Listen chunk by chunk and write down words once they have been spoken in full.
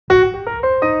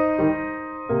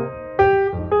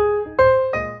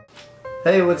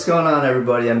Hey, what's going on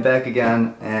everybody? I'm back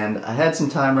again and I had some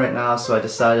time right now, so I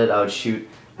decided I would shoot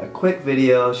a quick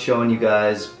video showing you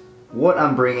guys what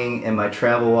I'm bringing in my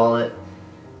travel wallet.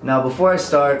 Now before I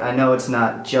start, I know it's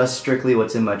not just strictly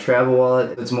what's in my travel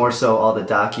wallet, it's more so all the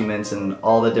documents and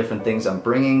all the different things I'm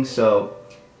bringing. So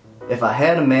if I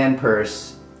had a man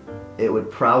purse, it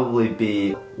would probably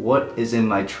be what is in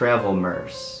my travel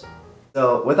purse.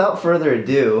 So without further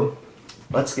ado,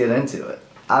 let's get into it.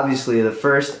 Obviously, the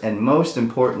first and most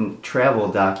important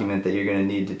travel document that you're going to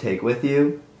need to take with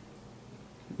you,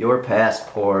 your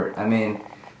passport. I mean,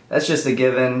 that's just a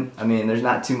given. I mean, there's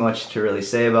not too much to really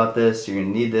say about this. You're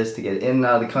going to need this to get in and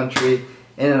out of the country,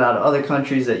 in and out of other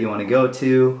countries that you want to go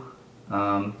to.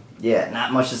 Yeah,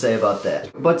 not much to say about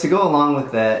that. But to go along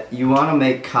with that, you want to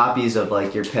make copies of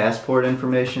like your passport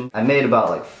information. I made about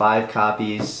like 5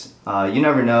 copies. You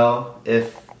never know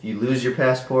if you lose your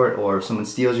passport or if someone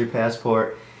steals your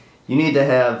passport. You need to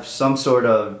have some sort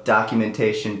of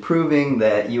documentation proving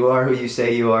that you are who you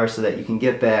say you are so that you can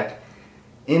get back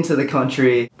into the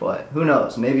country. But who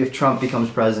knows, maybe if Trump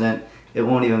becomes president, it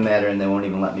won't even matter and they won't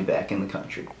even let me back in the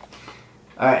country.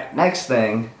 Alright, next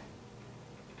thing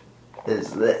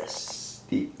is this,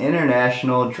 the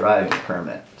International Driving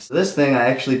Permit. So this thing I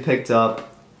actually picked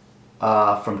up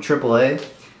from AAA.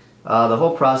 The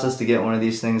whole process to get one of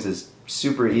these things is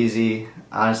super easy.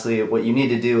 Honestly, what you need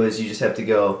to do is you just have to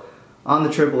go on the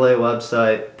AAA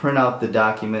website, print out the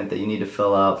document that you need to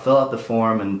fill out the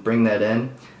form and bring that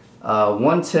in.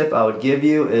 One tip I would give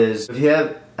you is if you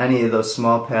have any of those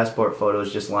small passport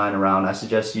photos just lying around, I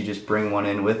suggest you just bring one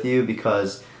in with you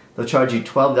because they'll charge you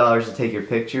 $12 to take your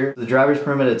picture. The driver's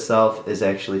permit itself is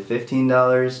actually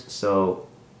 $15, so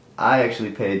I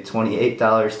actually paid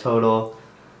 $28 total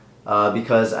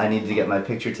because I needed to get my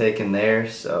picture taken there.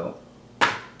 So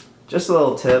just a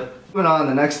little tip. Moving on,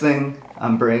 the next thing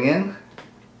I'm bringing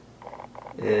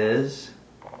is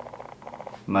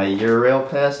my Eurail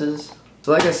passes.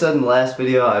 So like I said in the last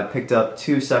video, I picked up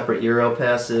 2 separate Eurail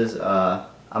passes.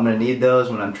 I'm going to need those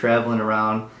when I'm traveling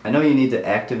around. I know you need to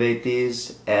activate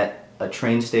these at a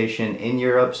train station in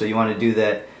Europe, so you want to do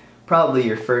that probably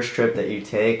your first trip that you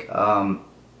take. I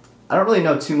don't really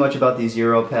know too much about these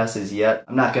Eurail passes yet.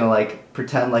 I'm not going to like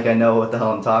pretend like I know what the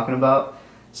hell I'm talking about.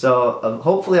 So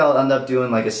hopefully I'll end up doing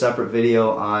like a separate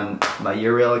video on my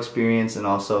Eurail experience and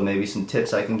also maybe some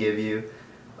tips I can give you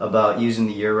about using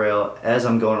the Eurail as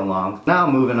I'm going along. Now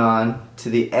moving on to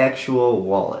the actual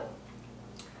wallet.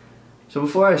 So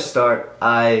before I start,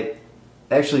 I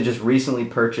actually just recently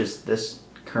purchased this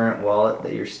current wallet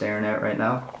that you're staring at right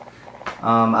now.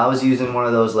 I was using one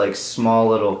of those like small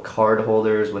little card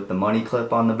holders with the money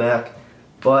clip on the back,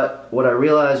 but what I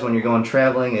realized when you're going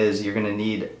traveling is you're going to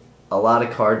need a lot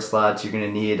of card slots, you're going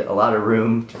to need a lot of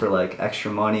room for like extra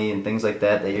money and things like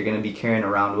that you're going to be carrying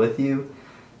around with you.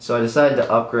 So I decided to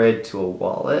upgrade to a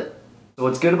wallet. So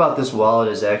what's good about this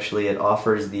wallet is actually it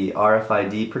offers the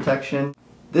RFID protection.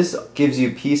 This gives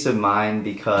you peace of mind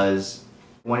because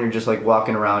when you're just like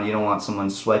walking around, you don't want someone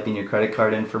swiping your credit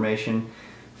card information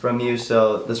from you,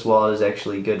 so this wallet is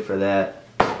actually good for that.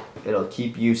 It'll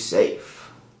keep you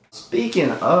safe. Speaking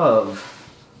of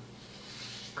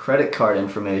credit card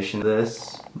information,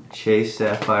 this Chase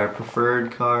Sapphire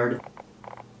Preferred card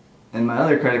and my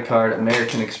other credit card,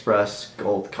 American Express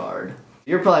Gold card.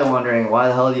 You're probably wondering, why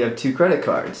the hell do you have 2 credit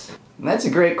cards? And that's a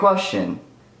great question.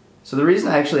 So the reason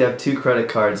I actually have 2 credit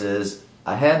cards is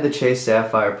I had the Chase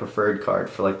Sapphire Preferred card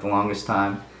for like the longest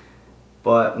time,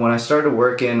 but when I started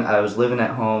working, I was living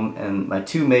at home and my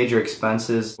 2 major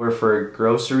expenses were for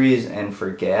groceries and for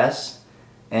gas.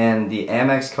 And the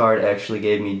Amex card actually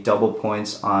gave me double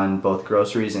points on both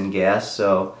groceries and gas,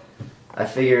 so I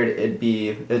figured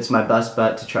it's my best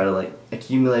bet to try to like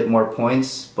accumulate more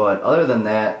points. But other than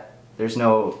that, I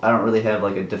don't really have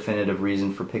like a definitive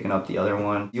reason for picking up the other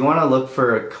one. You want to look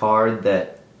for a card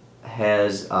that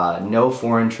has no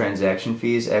foreign transaction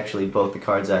fees. Actually, both the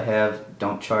cards I have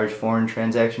don't charge foreign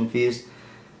transaction fees.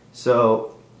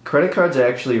 So credit cards are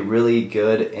actually really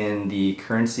good in the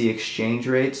currency exchange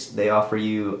rates. They offer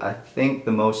you, I think,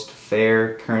 the most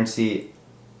fair currency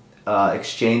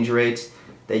exchange rates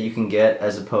that you can get,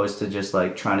 as opposed to just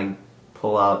like trying to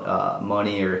pull out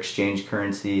money or exchange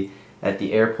currency at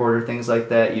the airport or things like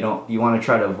that. You want to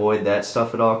try to avoid that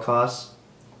stuff at all costs.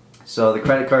 So the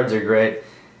credit cards are great,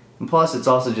 and plus it's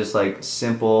also just like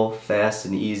simple, fast,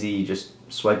 and easy. You just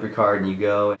swipe your card and you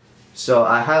go. So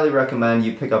I highly recommend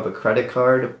you pick up a credit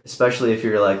card, especially if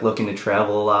you're like looking to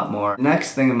travel a lot more. The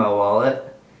next thing in my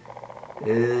wallet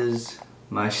is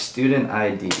my student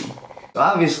ID. So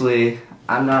obviously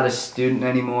I'm not a student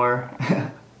anymore,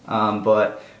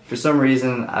 but for some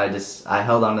reason I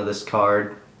held onto this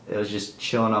card. It was just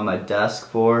chilling on my desk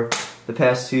for the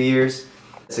past 2 years.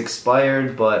 It's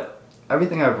expired, but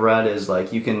everything I've read is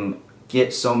like you can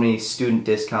get so many student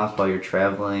discounts while you're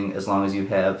traveling as long as you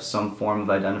have some form of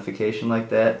identification like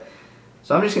that.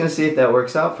 So I'm just going to see if that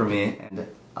works out for me, and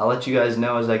I'll let you guys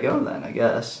know as I go then, I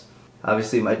guess.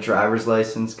 Obviously my driver's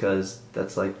license, because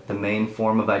that's like the main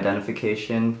form of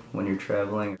identification when you're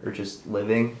traveling or just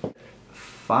living.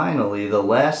 Finally, the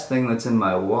last thing that's in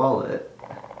my wallet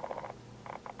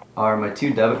are my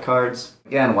 2 debit cards.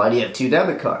 Again, why do you have 2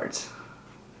 debit cards?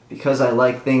 Because I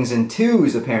like things in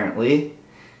twos, apparently.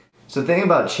 So the thing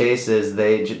about Chase is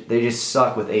they just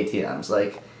suck with ATMs.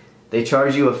 Like, they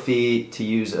charge you a fee to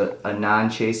use a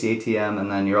non-Chase ATM, and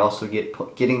then you're also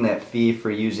getting that fee for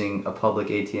using a public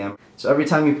ATM. So every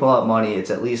time you pull out money,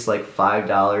 it's at least like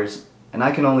 $5. And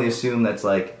I can only assume that's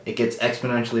like, it gets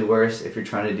exponentially worse if you're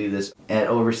trying to do this at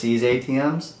overseas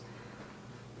ATMs.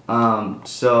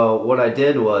 So what I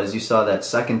did was, you saw that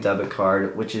second debit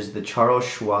card, which is the Charles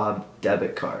Schwab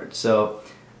debit card. So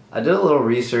I did a little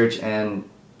research, and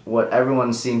what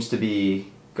everyone seems to be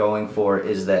going for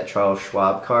is that Charles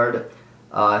Schwab card.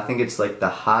 I think it's like the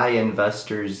high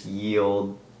investors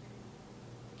yield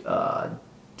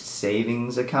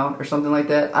savings account or something like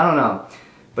that. I don't know.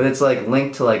 But it's like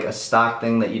linked to like a stock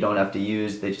thing that you don't have to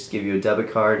use. They just give you a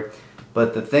debit card.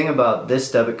 But the thing about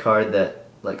this debit card that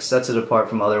like sets it apart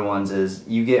from other ones is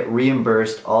you get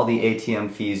reimbursed all the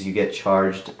ATM fees you get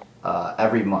charged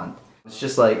every month. It's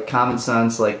just like common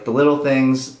sense, like the little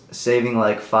things, saving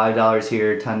like $5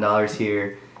 here, $10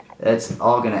 here, that's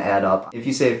all gonna add up. If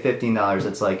you save $15,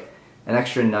 it's like an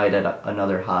extra night at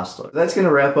another hostel. That's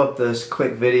gonna wrap up this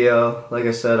quick video. Like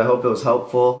I said, I hope it was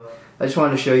helpful. I just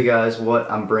wanted to show you guys what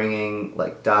I'm bringing,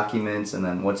 like documents, and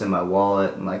then what's in my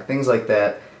wallet, and like things like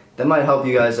that. That might help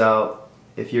you guys out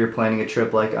if you're planning a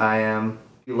trip like I am.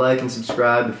 You like and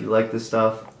subscribe if you like this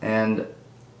stuff, and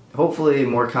hopefully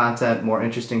more content, more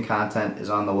interesting content is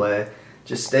on the way.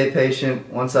 Just stay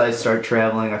patient. Once I start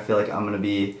traveling, I feel like I'm gonna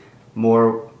be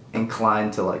more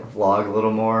inclined to like vlog a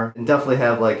little more, and definitely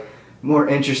have like more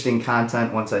interesting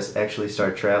content once I actually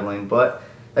start traveling. But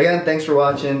again, thanks for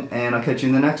watching, and I'll catch you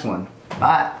in the next one.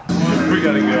 Bye. We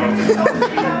gotta go.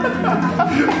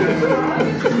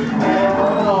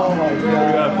 Oh my god. We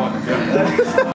gotta fucking go.